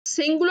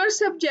Singular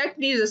subject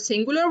needs a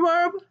singular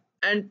verb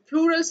and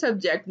plural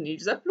subject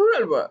needs a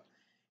plural verb.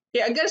 कि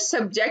अगर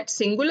subject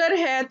singular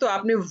है तो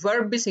आपने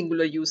वर्ब भी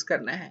सिंगुलर यूज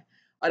करना है,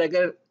 और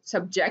अगर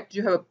सब्जेक्ट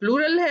जो है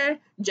प्लूरल है,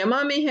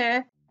 जमा में है।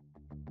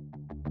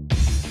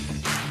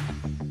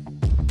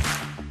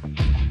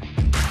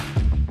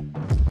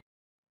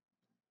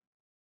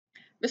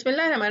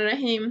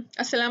 बिस्मिल्लाहिर्रहमानिर्रहीम,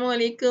 अस्सलाम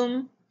वालेकुम,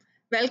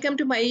 welcome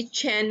to my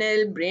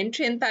channel brain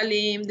train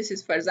तालीम। This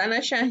is Farzana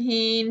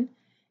Shaheen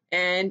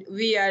and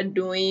we are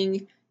doing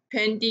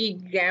 20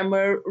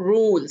 grammar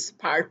rules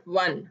part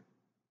 1,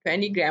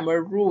 20 grammar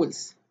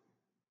rules.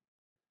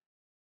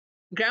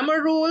 Grammar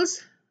rules,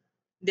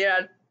 there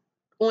are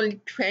only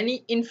 20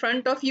 in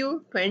front of you,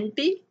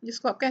 20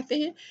 जिसको आप कहते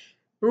हैं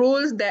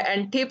rules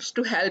and tips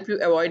to help you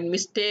avoid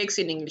mistakes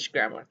in English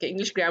grammar. कि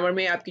English grammar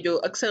में आपकी जो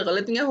अक्सर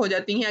गलतियां हो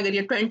जाती हैं, अगर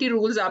ये 20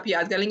 rules आप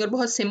याद कर लेंगे और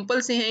बहुत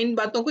सिंपल से हैं, इन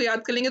बातों को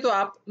याद कर लेंगे तो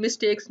आप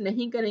मिस्टेक्स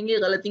नहीं करेंगे,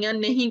 गलतियां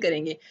नहीं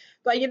करेंगे।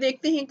 तो आइए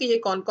देखते हैं कि ये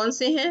कौन कौन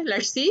से हैं।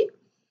 Let's see.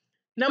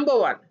 Number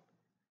 1,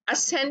 a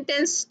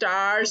sentence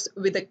starts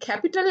with a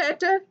capital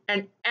letter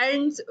and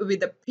ends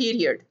with a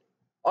period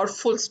or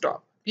full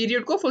stop.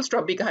 Period को full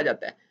stop भी कहा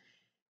जाता है।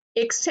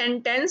 एक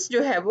सेंटेंस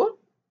जो है वो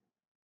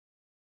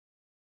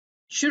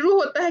शुरू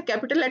होता है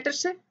कैपिटल लेटर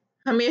से,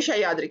 हमेशा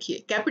याद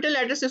रखिए कैपिटल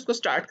लेटर से उसको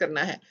स्टार्ट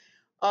करना है,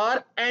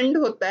 और एंड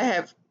होता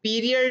है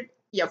पीरियड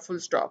या फुल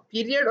स्टॉप।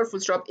 पीरियड और फुल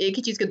स्टॉप एक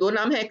ही चीज के दो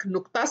नाम है। एक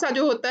नुक्ता सा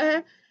जो होता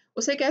है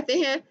उसे कहते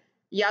हैं,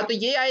 या तो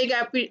ये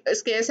आएगा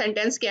इसके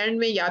सेंटेंस के एंड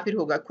में, या फिर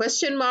होगा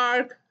क्वेश्चन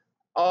मार्क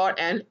और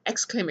an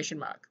exclamation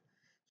mark.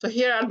 So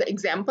here are the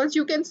examples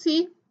you can see.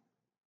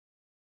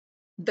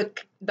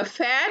 The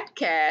fat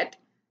cat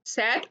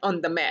sat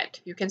on the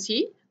mat. You can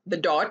see the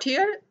dot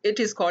here. It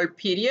is called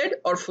period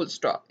or full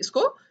stop.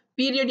 इसको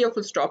period या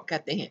full stop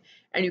कहते हैं.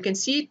 And you can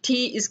see T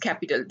is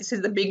capital. This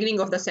is the beginning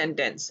of the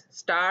sentence.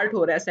 Start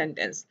हो रहा है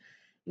sentence.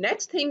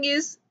 Next thing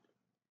is,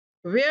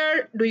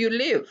 where do you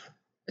live?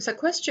 It's a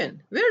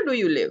question. Where do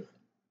you live?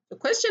 So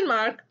question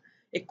mark.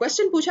 एक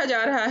question पूछा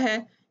जा रहा है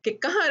कि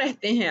कहाँ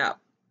रहते हैं आप?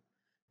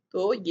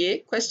 तो ये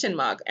क्वेश्चन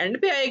मार्क एंड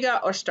पे आएगा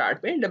और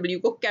स्टार्ट में W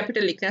को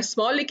कैपिटल लिखना है।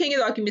 स्मॉल लिखेंगे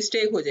तो आपकी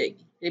मिस्टेक हो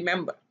जाएगी।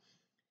 Remember,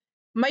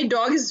 my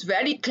dog is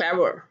very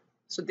clever,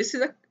 so this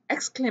is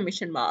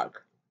exclamation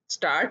mark.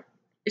 Start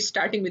is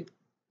starting with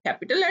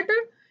capital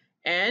letter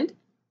and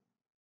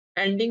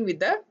ending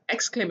with the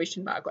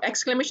exclamation mark.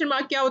 Exclamation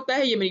mark क्या होता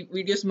है, ये मेरी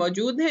वीडियोस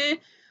मौजूद हैं,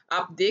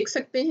 आप देख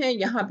सकते हैं।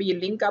 यहाँ पे ये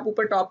लिंक आप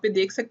ऊपर टॉप पे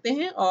देख सकते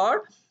हैं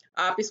और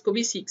आप इसको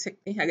भी सीख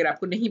सकते हैं अगर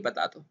आपको नहीं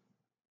पता तो।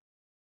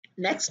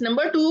 Next,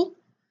 number 2,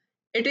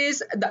 it is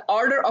the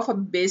order of a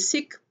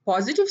basic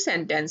positive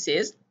sentence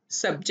is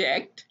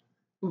subject,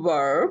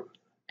 verb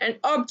and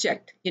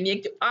object। यानी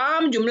एक जो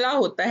आम जुमला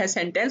होता है,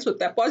 सेंटेंस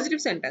होता है, पॉजिटिव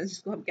सेंटेंस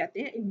जिसको हम कहते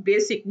हैं, एक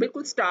बेसिक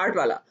बिल्कुल स्टार्ट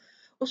वाला,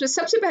 उसमें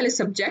सबसे पहले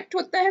सब्जेक्ट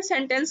होता है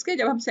सेंटेंस के।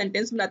 जब हम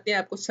सेंटेंस बनाते हैं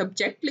आपको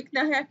सब्जेक्ट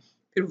लिखना है,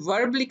 फिर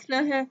वर्ब लिखना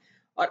है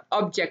और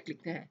ऑब्जेक्ट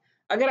लिखना है।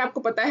 अगर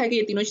आपको पता है कि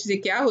ये तीनों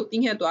चीजें क्या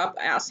होती हैं तो आप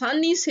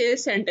आसानी से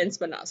सेंटेंस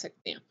बना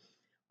सकते हैं।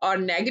 और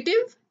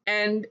नेगेटिव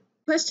एंड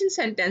क्वेश्चन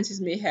सेंटेंसेस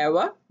में हैव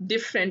अ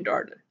डिफरेंट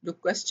ऑर्डर। जो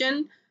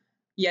क्वेश्चन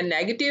या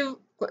नेगेटिव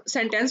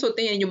सेंटेंस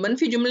होते हैं, जो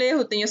मनफी जुमले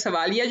होते हैं या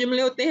सवालिया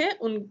जुमले होते हैं,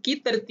 उनकी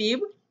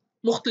तरतीब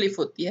मुख्तलिफ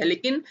होती है,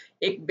 लेकिन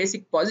एक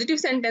बेसिक पॉजिटिव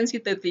सेंटेंस की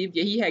तरतीब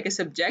यही है कि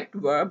सब्जेक्ट,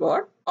 वर्ब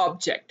और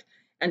object.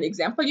 And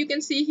example you can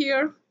see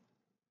here.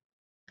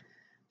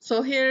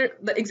 So here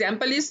the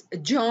example is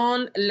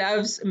John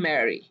loves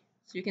Mary.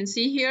 So you can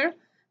see here,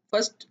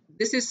 first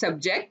this is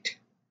subject,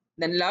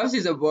 then loves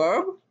is a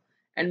verb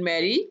and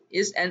Mary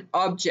is an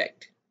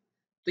object.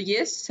 तो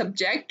ये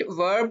subject,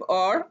 verb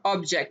और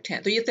object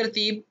हैं। तो ये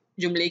तरतीब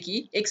जुमले की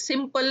एक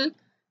simple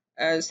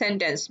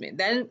sentence में।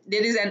 Then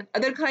there is an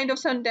other kind of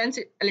sentence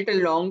a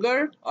little longer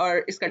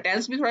और इसका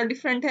tense भी थोड़ा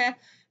different है।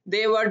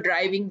 They were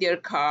driving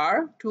their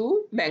car to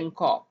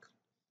Bangkok.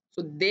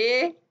 So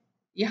they,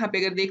 यहाँ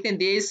पे अगर देखते हैं,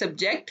 they is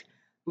subject,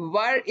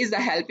 were is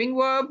the helping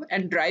verb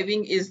and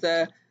driving is the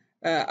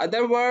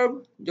other verb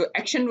जो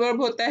action verb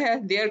होता है,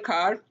 their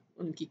car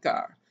उनकी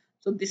car.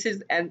 So this is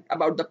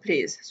about the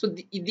place. So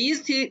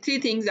these three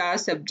things are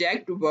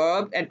subject,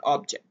 verb and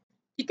object.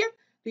 ठीक है,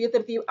 तो ये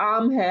तरतीब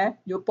आम है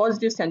जो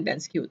पॉजिटिव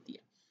सेंटेंस की होती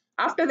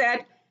है। After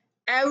that,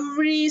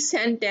 every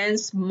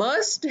sentence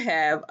must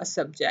have a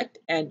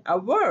subject and a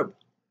verb.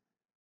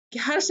 कि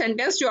हर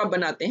सेंटेंस जो आप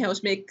बनाते हैं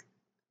उसमें एक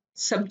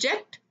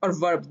सब्जेक्ट और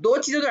वर्ब, दो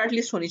चीजें तो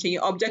एटलीस्ट होनी चाहिए।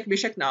 ऑब्जेक्ट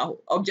बेशक ना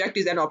हो, object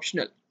is an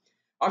optional.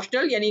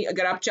 Optional यानी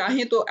अगर आप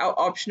चाहें तो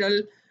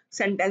ऑप्शनल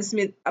सेंटेंस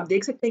में आप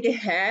देख सकते हैं कि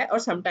है और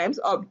समटाइम्स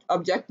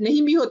ऑब्जेक्ट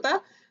नहीं भी होता,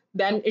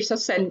 then it's a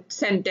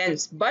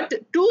sentence, but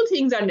two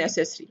things are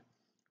necessary.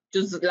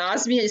 जो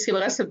लास्ट भी है, इसके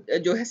बगैर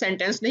जो है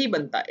सेंटेंस नहीं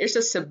बनता। It's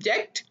a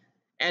subject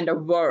and a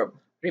verb,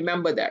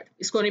 remember that,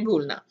 इसको नहीं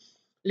भूलना।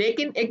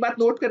 लेकिन एक बात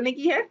नोट करने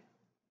की है,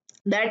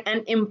 दैट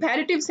एन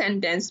इम्पेरेटिव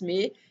सेंटेंस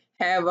में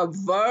have a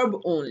verb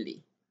only.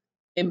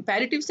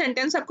 Imperative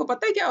sentence आपको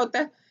पता है क्या होता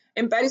है?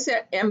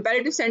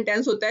 Imperative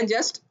sentence होता है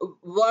just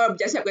verb,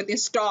 जैसे आप कहते हैं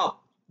stop,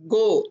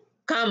 go,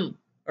 come,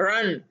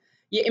 run।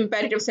 ये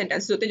imperative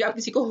sentences होते हैं जो आप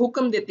किसी को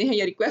हुक्म देते हैं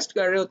या रिक्वेस्ट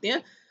कर रहे होते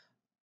हैं,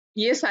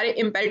 ये सारे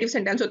इम्पेरेटिव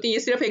सेंटेंस होते हैं, ये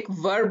सिर्फ एक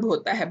वर्ब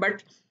होता है,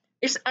 बट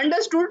इट्स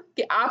अंडरस्टूड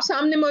कि आप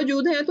सामने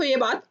मौजूद हैं तो ये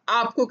बात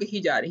आपको कही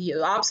जा रही है,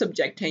 तो आप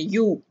सब्जेक्ट हैं,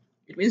 you,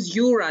 it means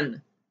you run,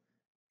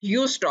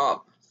 you stop,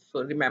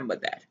 so remember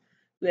that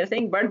we are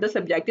saying but the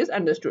subject is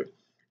understood.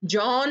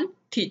 John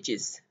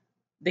teaches,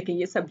 देखिए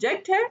ये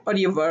सब्जेक्ट है और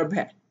ये वर्ब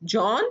है,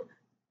 John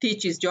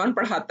teaches, John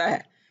पढ़ाता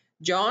है,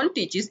 John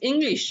teaches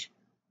English,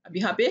 अब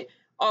यहाँ पे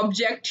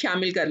ऑब्जेक्ट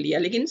शामिल कर लिया,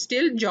 लेकिन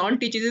still John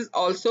teaches is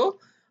also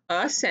a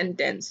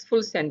sentence,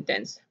 full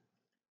sentence.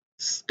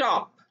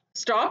 Stop,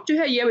 stop जो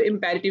है ये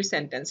imperative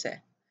sentence है,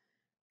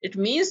 it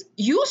means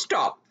you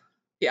stop,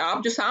 कि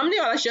आप जो सामने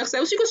वाला शख्स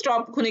है उसी को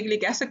स्टॉप होने के लिए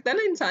कह सकता है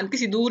ना इंसान,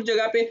 किसी दूर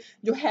जगह पे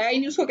जो है ही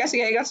नहीं उसको कैसे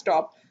कहेगा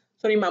stop,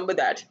 so remember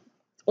that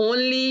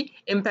only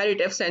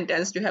imperative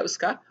sentence जो है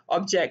उसका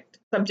ऑब्जेक्ट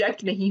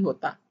सब्जेक्ट नहीं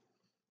होता.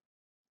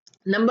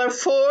 Number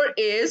 4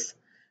 is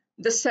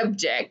the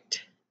subject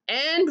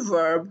and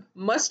verb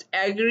must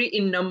agree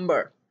in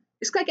number.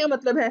 इसका क्या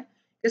मतलब है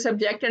कि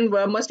subject and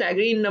verb must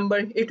agree in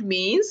number? It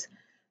means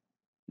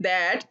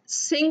that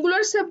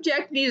singular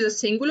subject needs a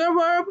singular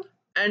verb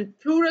and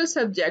plural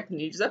subject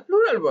needs a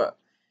plural verb.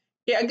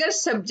 कि अगर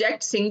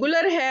subject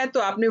singular है तो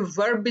आपने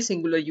वर्ब भी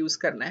सिंगुलर यूज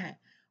करना है,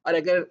 और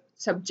अगर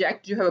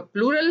सब्जेक्ट जो है वो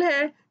प्लूरल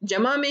है,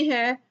 जमा में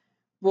है,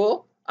 वो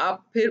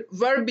आप फिर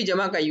वर्ब भी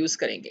जमा का यूज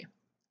करेंगे,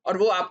 और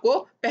वो आपको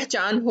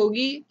पहचान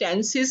होगी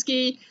टेंसेस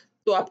की,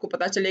 तो आपको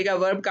पता चलेगा,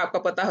 वर्ब का आपका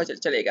पता हो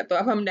चलेगा. तो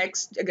अब हम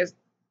नेक्स्ट अगर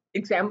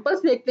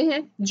एग्जांपल्स देखते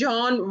हैं.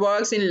 जॉन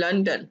वर्क्स इन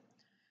लंदन,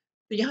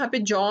 तो यहाँ पे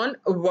जॉन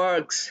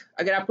वर्क्स,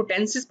 अगर आपको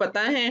टेंसेस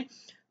पता है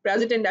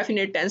प्रेजेंट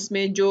इंडेफिनिट टेंस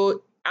में जो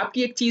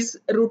आपकी एक चीज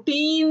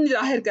रूटीन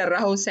जाहिर कर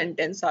रहा हो,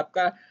 सेंटेंस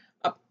आपका,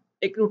 आप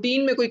एक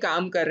रूटीन में कोई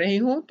काम कर रहे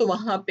हो, तो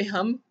वहां पे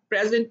हम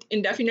प्रेजेंट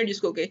इंडेफिनिट,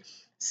 जिसको के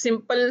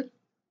सिंपल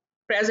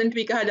प्रेजेंट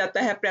भी कहा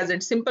जाता है,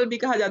 प्रेजेंट सिंपल भी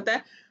कहा जाता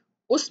है,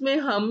 उसमें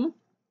हम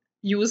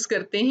यूज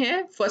करते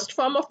हैं first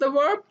form of the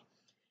verb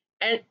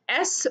and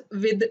S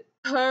with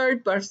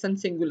third person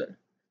singular.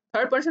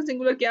 Third person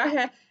singular क्या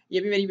है ये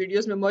भी मेरी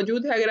वीडियोस में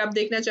मौजूद है अगर आप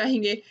देखना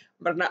चाहेंगे,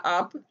 वरना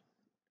आप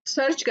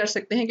सर्च कर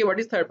सकते हैं कि what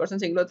is third person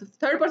singular.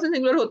 Third person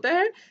singular होता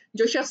है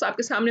जो शख्स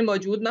आपके सामने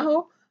मौजूद ना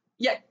हो,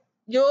 या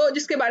जो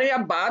जिसके बारे में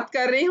आप बात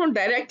कर रहे हो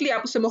डायरेक्टली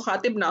आप उससे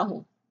मुखातिब ना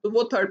हो, तो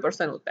वो थर्ड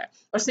पर्सन होता है.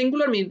 और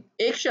सिंगुलर मीन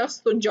एक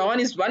शख्स, तो John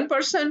is one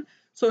person,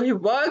 so he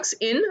works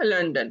in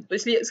London, तो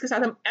इसलिए इसके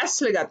साथ हम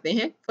एस लगाते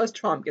हैं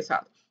फर्स्ट फॉर्म के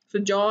साथ. सो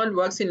जॉन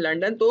वर्क्स इन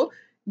लंदन, तो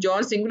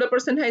जॉन सिंगुलर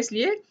पर्सन है,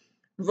 इसलिए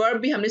वर्ब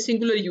भी हमने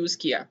सिंगुलर यूज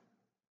किया.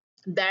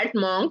 That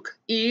monk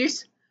eats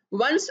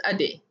once a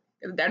day.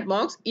 That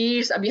monk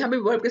eats, अब यहाँ पे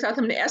वर्ब के साथ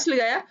हमने s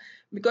लगाया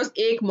बिकॉज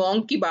एक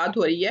monk की बात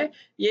हो रही है,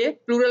 ये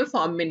प्लूरल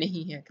फॉर्म में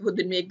नहीं है कि वो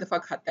दिन में एक दफा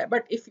खाता है.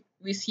 But if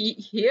we see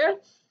here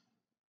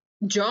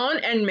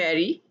John and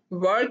Mary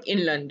work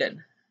in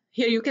London,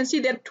 here you can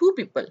see there are two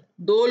people,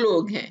 दो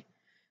लोग हैं.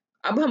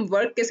 अब हम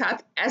वर्क के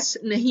साथ s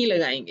नहीं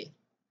लगाएंगे.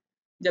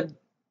 जब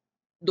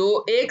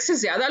दो एक से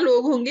ज्यादा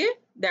लोग होंगे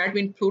that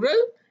mean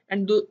plural,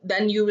 and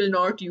then you will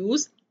not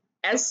use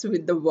s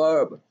with the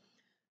verb.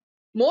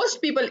 Most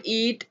people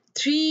eat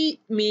 3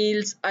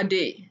 meals a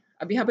day.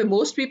 अब यहाँ पे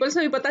most people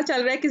से भी पता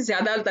चल रहा है कि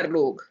ज्यादातर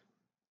लोग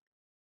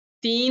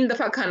 3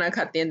 दफा खाना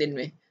खाते हैं दिन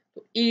में,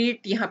 तो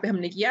eat यहाँ पे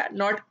हमने किया,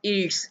 not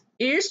eats.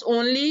 Eats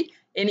only,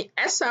 यानी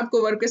s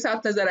आपको वर्ब के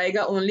साथ नजर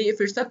आएगा only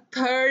if it's a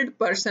third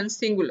person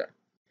singular.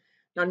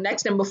 Now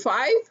next, number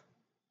 5,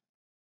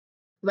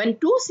 when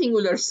two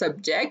singular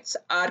subjects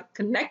are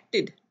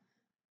connected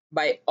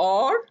by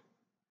or,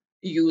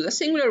 use a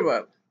singular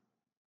verb.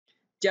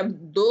 जब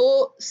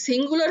दो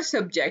सिंगुलर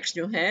सब्जेक्ट्स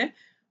जो हैं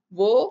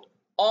वो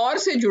और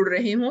से जुड़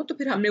रहे हों तो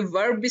फिर हमने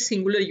वर्ब भी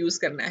सिंगुलर यूज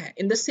करना है.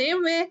 In the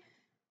same way,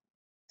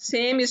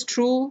 same is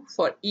true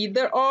for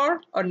either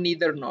और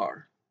नीदर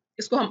नॉर.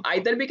 इसको हम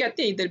आइदर भी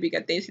कहते हैं, ईदर भी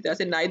कहते हैं, इसी तरह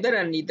से नाइदर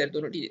और नीदर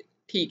दोनों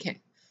ठीक हैं.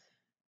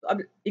 तो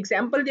अब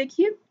एग्जाम्पल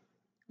देखिए.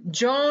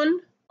 जॉन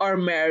और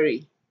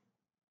Mary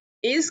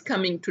is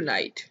coming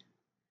tonight.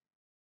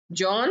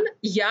 John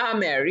या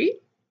मैरी,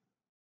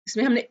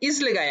 इसमें हमने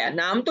इज लगाया,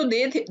 नाम तो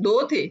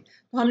दो थे,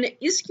 तो हमने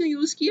इस क्यों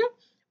यूज किया?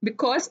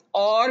 बिकॉज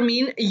और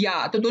मीन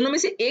या, तो दोनों में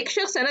से एक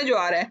शख्स है ना जो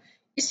आ रहा है,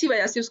 इसी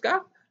वजह से उसका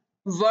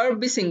वर्ब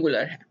भी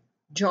सिंगुलर है.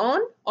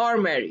 जॉन और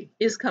Mary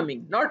is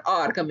coming, not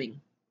are coming.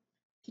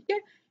 ठीक है.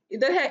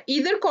 इधर है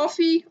इधर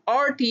कॉफी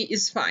और टी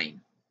इज फाइन,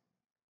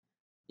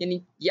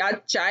 यानी या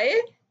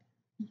चाय,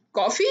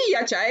 कॉफी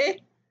या चाय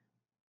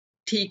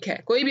ठीक है,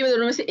 कोई भी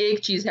दोनों में से एक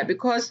चीज है,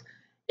 बिकॉज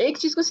एक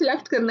चीज को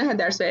सिलेक्ट करना है,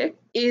 दैट्स व्हाई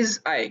इज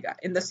आएगा.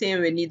 In the same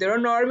way neither और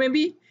नॉर में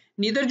भी,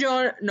 neither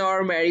John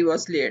nor Mary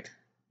was late,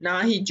 ना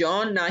ही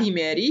जॉन ना ही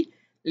मैरी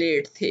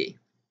लेट थे.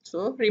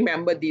 So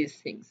remember these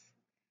things,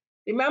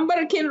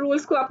 remember रखें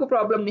रूल्स को, आपको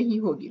प्रॉब्लम नहीं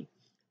होगी.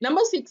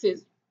 Number 6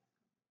 is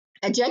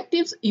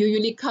adjectives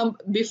usually come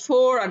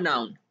before a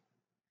noun.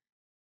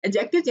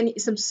 Adjectives यानी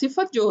इसम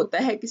सिफत जो होता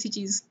है किसी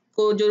चीज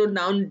को, जो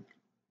नाउन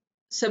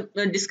सब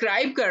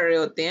डिस्क्राइब कर रहे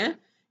होते हैं,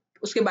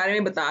 उसके बारे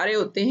में बता रहे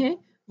होते हैं,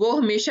 वो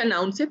हमेशा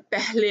नाउन से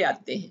पहले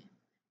आते हैं,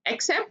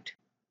 accept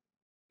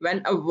when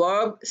a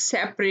verb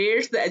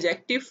separates the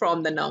adjective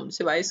from the noun.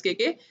 सिवाय इसके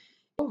के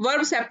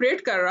वर्ब सेपरेट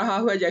कर रहा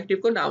हो एडजेक्टिव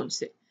को नाउन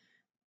से.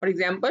 For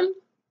example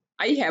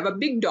I have a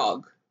big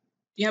dog,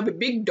 यहाँ पे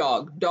बिग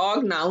डॉग,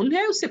 डॉग नाउन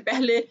है, उससे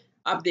पहले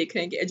आप देख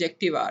रहे हैं कि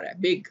एडजेक्टिव आ रहा है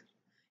big,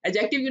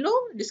 adjective you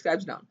know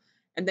describes noun,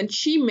 and then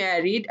she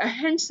married a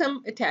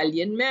handsome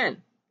Italian man.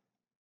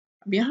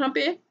 अब यहाँ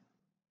पे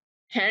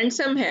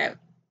हैंडसम है,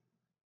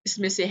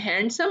 इसमें से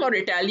हैंडसम और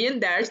इटालियन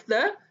दैट्स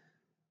द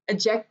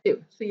एडजेक्टिव,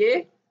 तो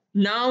ये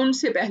नाउन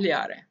से पहले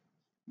आ रहा है।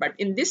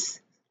 But in this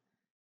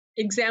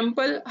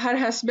example her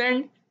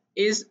husband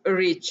is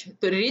rich,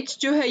 तो रिच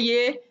जो है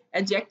ये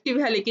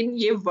एडजेक्टिव है लेकिन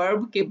ये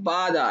वर्ब के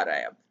बाद आ रहा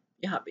है। अब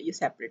यहाँ पे ये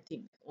सेपरेट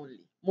थिंग ओनली,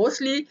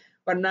 मोस्टली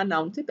वरना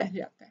नाउन से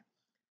पहले आता है।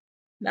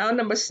 Now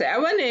number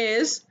 7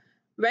 is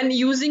when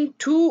using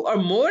to और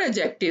मोर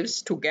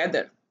एडजेक्टिव्स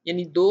टुगेदर,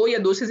 यानी दो या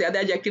दो से ज्यादा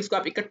एडजेक्टिव्स को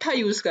आप इकट्ठा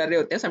यूज कर रहे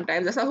होते हैं,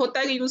 समटाइम्स ऐसा होता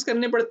है कि यूज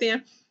करने पड़ते हैं,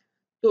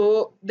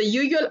 तो the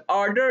usual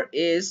order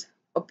is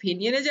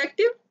opinion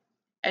adjective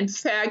and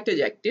fact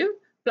adjective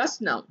plus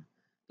noun.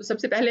 तो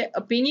सबसे पहले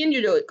ओपिनियन,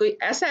 जो कोई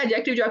ऐसा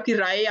एडजेक्टिव जो आपकी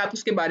राय आप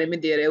उसके बारे में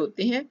दे रहे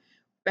होते हैं,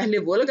 पहले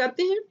वो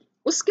लगाते हैं,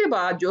 उसके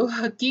बाद जो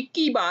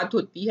हकीकी बात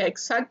होती है, एक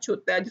सच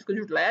होता है जिसको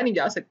झुटलाया नहीं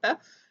जा सकता,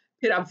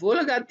 फिर आप वो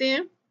लगाते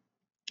हैं,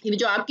 ये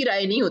जो आपकी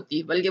राय नहीं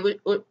होती बल्कि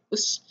वो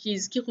उस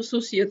चीज की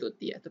खुसूसियत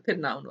होती है, तो फिर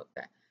नाउन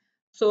होता है।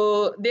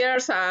 So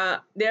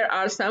there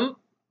are some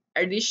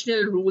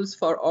additional rules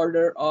for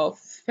order of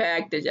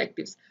fact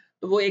adjectives,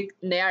 तो वो एक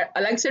नया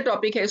अलग से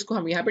टॉपिक है, इसको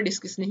हम यहाँ पे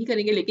डिस्कस नहीं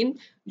करेंगे, लेकिन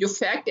जो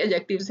फैक्ट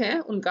एडजेक्टिव्स हैं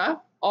उनका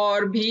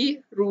और भी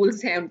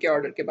रूल्स हैं उनके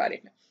ऑर्डर के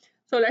बारे में।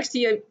 सो लेट्स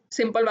सी,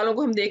 सिंपल वालों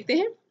को हम देखते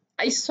हैं।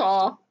 I saw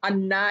a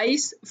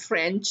nice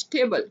French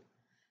table.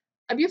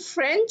 अब ये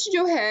फ्रेंच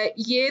जो है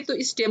ये तो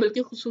इस टेबल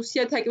की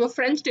खुसूसियत है कि वो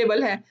फ्रेंच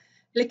टेबल है,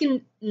 लेकिन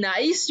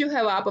नाइस जो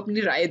है वो आप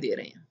अपनी राय दे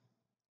रहे हैं,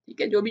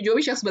 ठीक है, जो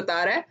भी शख्स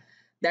बता रहा है,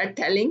 दैट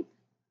टेलिंग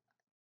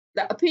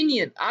द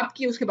ओपिनियन,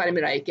 आपकी उसके बारे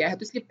में राय क्या है,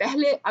 तो इसलिए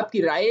पहले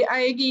आपकी राय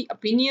आएगी,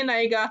 ओपिनियन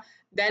आएगा,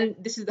 then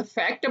this is the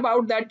fact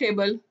about that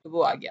table, तो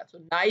वो आ गया, so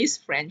nice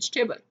French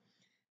table.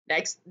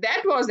 Next,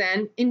 that was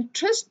an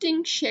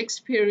interesting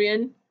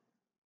Shakespearean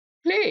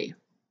play,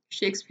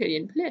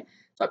 Shakespearean play,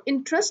 तो अब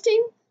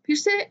इंटरेस्टिंग फिर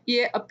से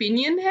ये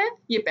ओपिनियन है,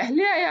 ये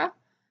पहले आया,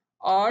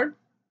 और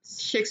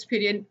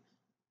शेक्सपियरियन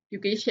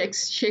क्योंकि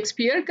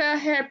शेक्सपियर का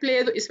है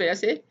प्ले, तो इस वजह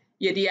से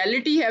ये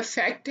रियलिटी है,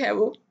 फैक्ट है,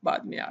 वो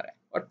बाद में आ रहा है,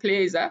 और play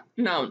is a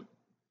noun.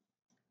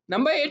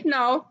 Number 8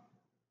 now,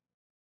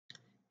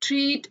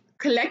 treat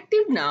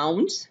collective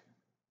nouns,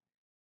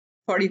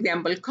 for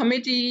example,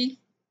 committee,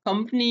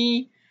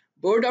 company,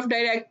 board of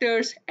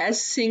directors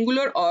as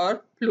singular or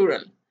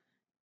plural.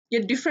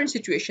 ये different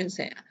situations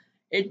हैं.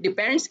 It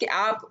depends कि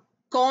आप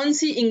कौन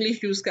सी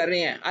English use कर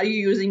रहे हैं. Are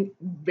you using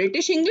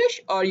British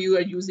English or you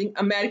are using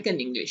American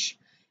English?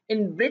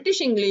 In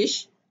British English,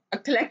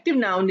 a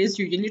collective noun is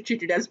usually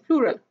treated as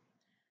plural.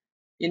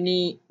 यानी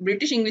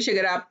British English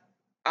अगर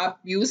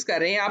आप यूज कर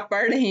रहे हैं, आप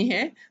पढ़ रहे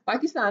हैं,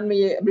 पाकिस्तान में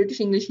ये ब्रिटिश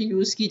इंग्लिश ही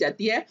यूज की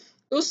जाती है,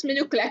 तो उसमें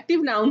जो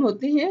कलेक्टिव नाउन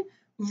होते हैं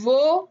वो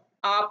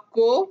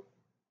आपको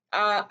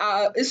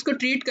इसको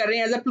ट्रीट कर रहे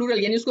हैं एज अ प्लूरल,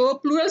 यानी उसको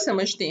प्लूरल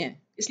समझते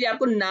हैं, इसलिए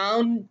आपको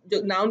नाउन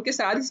जो नाउन के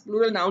साथ, इस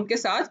प्लूरल नाउन के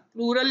साथ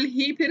प्लूरल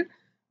ही फिर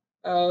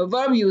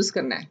वर्ब यूज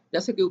करना है,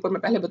 जैसे कि ऊपर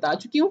मैं पहले बता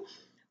चुकी हूँ।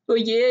 तो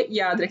ये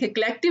याद रखें,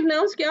 कलेक्टिव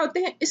नाउन्स क्या होते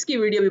हैं, इसकी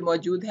वीडियो भी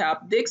मौजूद है,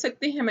 आप देख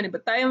सकते हैं, मैंने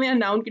बताए हुए हैं,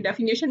 नाउन की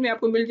डेफिनेशन में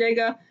आपको मिल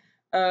जाएगा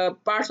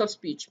पार्ट्स ऑफ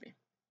स्पीच में।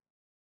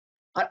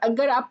 और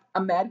अगर आप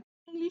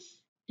अमेरिकन इंग्लिश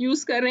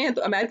यूज कर रहे हैं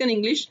तो अमेरिकन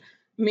इंग्लिश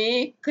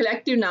में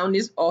collective noun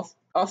is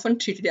often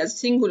treated as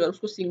singular,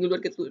 उसको सिंगुलर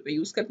के तौर पे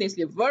यूज करते हैं,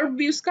 इसलिए वर्ब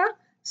भी उसका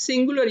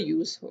सिंगुलर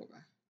यूज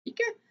होगा,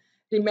 ठीक है,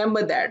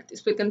 रिमेंबर दैट,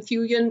 इस पर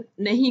कंफ्यूजन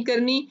नहीं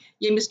करनी,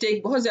 ये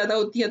मिस्टेक बहुत ज्यादा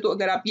होती है, तो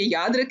अगर आप ये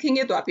याद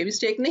रखेंगे तो आप ये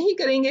मिस्टेक नहीं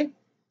करेंगे।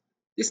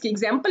 इसकी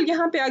एग्जाम्पल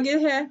यहाँ पे आगे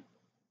है,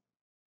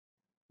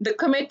 the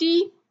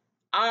committee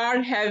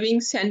are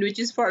having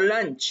sandwiches for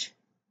lunch,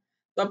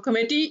 तो अब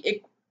कमेटी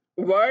एक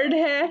वर्ड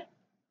है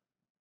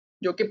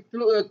जो कि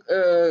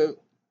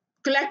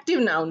कलेक्टिव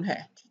नाउन है,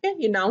 ठीक है,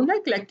 ये नाउन है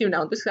कलेक्टिव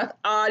नाउन, तो इसके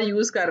साथ आर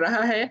यूज कर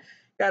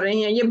रहे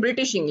हैं, ये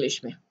ब्रिटिश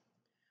इंग्लिश में,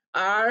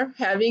 are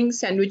having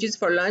sandwiches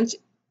for lunch,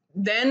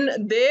 then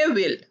they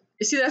will,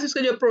 इसी तरह से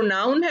उसका जो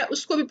प्रोनाउन है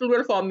उसको भी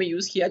प्लूरल फॉर्म में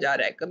यूज किया जा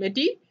रहा है,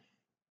 कमेटी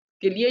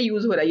के लिए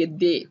यूज हो रहा है ये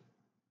दे,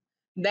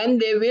 then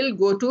they will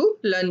go to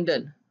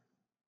London,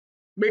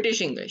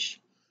 British English.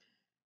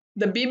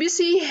 The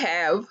BBC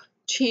have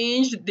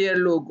changed there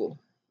लोगो,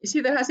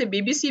 इसी तरह से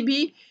BBC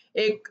भी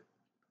एक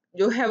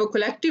जो है वो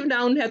कलेक्टिव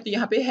नाउन है, तो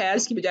यहाँ पे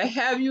हैज की बजाय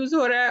हैव यूज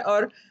हो रहा है,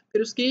 और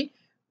फिर उसकी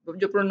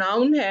जो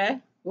प्रोनाउन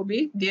है वो भी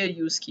देयर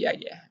यूज किया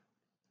गया है।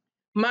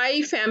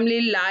 My family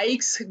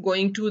likes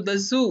going to the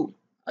zoo,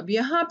 अब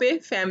यहाँ पे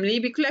फैमिली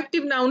भी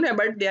कलेक्टिव नाउन है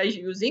but they are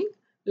using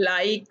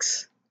likes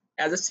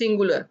as a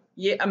singular,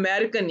 ये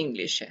अमेरिकन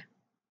इंग्लिश है।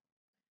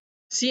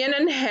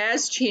 CNN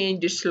हैज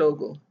चेंज्ड इट्स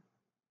लोगो,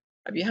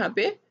 अब यहाँ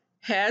पे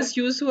हैज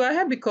यूज हुआ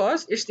है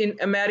बिकॉज इट्स इन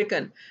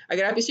अमेरिकन,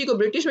 अगर आप इसी को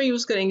ब्रिटिश में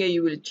यूज करेंगे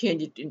you will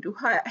change it into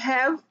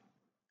have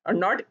और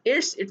not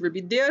it's, it will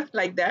be there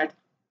like that,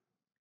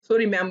 so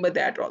remember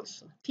that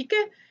also, ठीक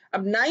है।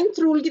 अब 9th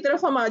रूल की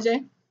तरफ हम आ जाएं,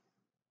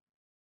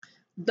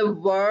 the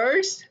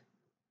words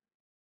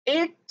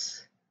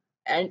it's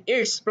and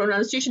it's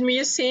pronunciation में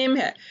ये सेम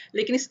है,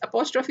 लेकिन इस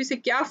अपोस्ट्रोफी से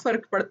क्या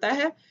फ़र्क पड़ता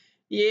है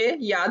ये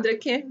याद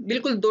रखें।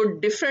 बिल्कुल दो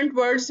डिफरेंट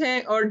वर्ड्स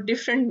हैं और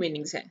डिफरेंट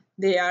मीनिंग्स हैं,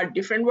 they are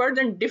different words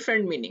and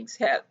different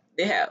meanings है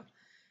they have.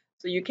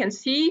 So you can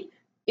see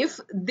if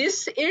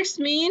this it's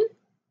mean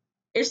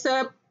it's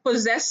a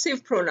possessive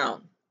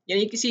pronoun,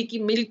 यानी किसी की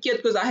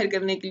मिल्कियत को जाहिर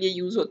करने के लिए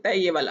यूज होता है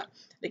ये वाला,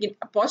 लेकिन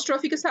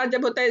अपोस्ट्रोफी के साथ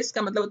जब होता है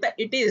इसका मतलब होता है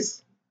it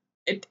is,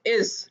 it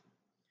is.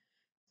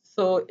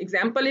 So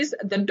example is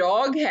the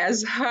dog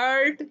has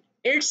hurt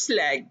it's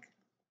leg,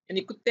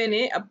 यानी कुत्ते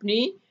ने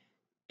अपनी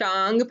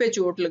टांग पे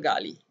चोट लगा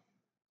ली,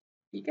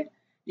 ठीक है,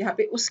 यहाँ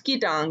पे उसकी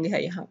टांग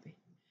है यहाँ पे।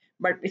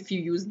 But if you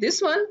use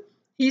this one,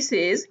 he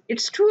says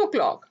it's 2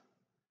 o'clock,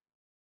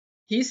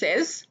 he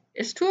says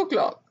it's 2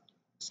 o'clock,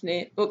 उसने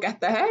वो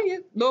कहता है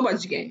ये 2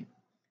 बज गए।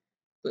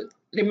 So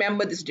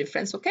remember this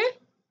difference, okay?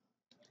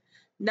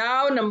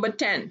 Now number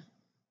 10.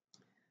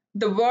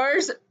 The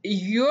words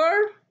your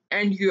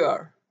and your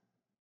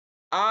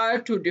are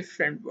two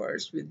different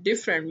words with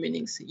different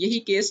meanings. यही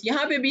case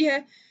यहाँ पे भी है,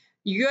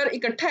 your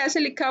इकट्ठा ऐसे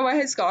लिखा हुआ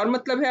है इसका और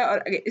मतलब है, और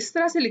अगर इस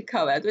तरह से लिखा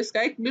हुआ है तो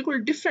इसका एक बिल्कुल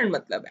डिफरेंट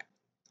मतलब है।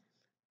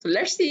 So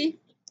let's see.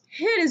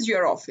 Here is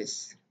your office.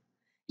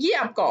 ये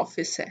आपका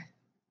ऑफिस है।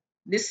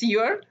 This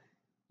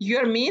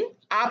your mean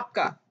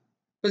आपका,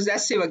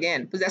 possessive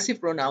again, possessive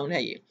pronoun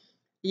है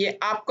ये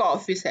आपका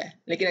ऑफिस है।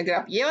 लेकिन अगर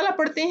आप ये वाला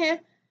पढ़ते हैं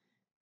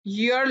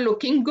यू आर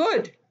लुकिंग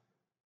गुड,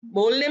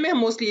 बोलने में हम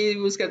मोस्टली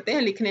यूज करते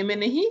हैं, लिखने में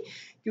नहीं,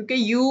 क्योंकि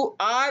यू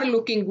आर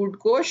लुकिंग गुड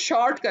को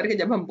शॉर्ट करके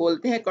जब हम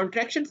बोलते हैं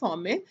कॉन्ट्रैक्शन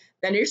फॉर्म में,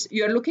 then it's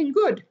you are looking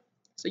good.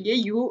 सो ये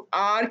यू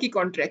आर की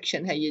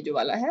कॉन्ट्रैक्शन है ये जो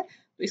वाला है,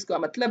 तो इसका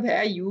मतलब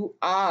है यू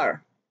आर,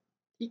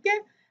 ठीक है,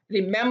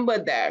 रिमेंबर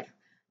दैट।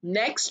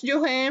 नेक्स्ट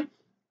जो है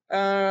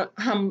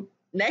हम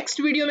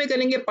नेक्स्ट वीडियो में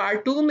करेंगे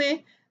पार्ट 2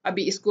 में।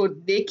 अभी इसको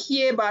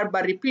देखिए, बार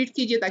बार रिपीट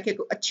कीजिए ताकि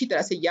अच्छी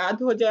तरह से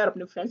याद हो जाए, और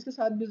अपने फ्रेंड्स के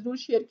साथ भी जरूर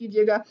शेयर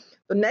कीजिएगा।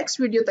 तो नेक्स्ट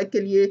वीडियो तक के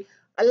लिए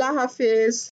अल्लाह हाफिज।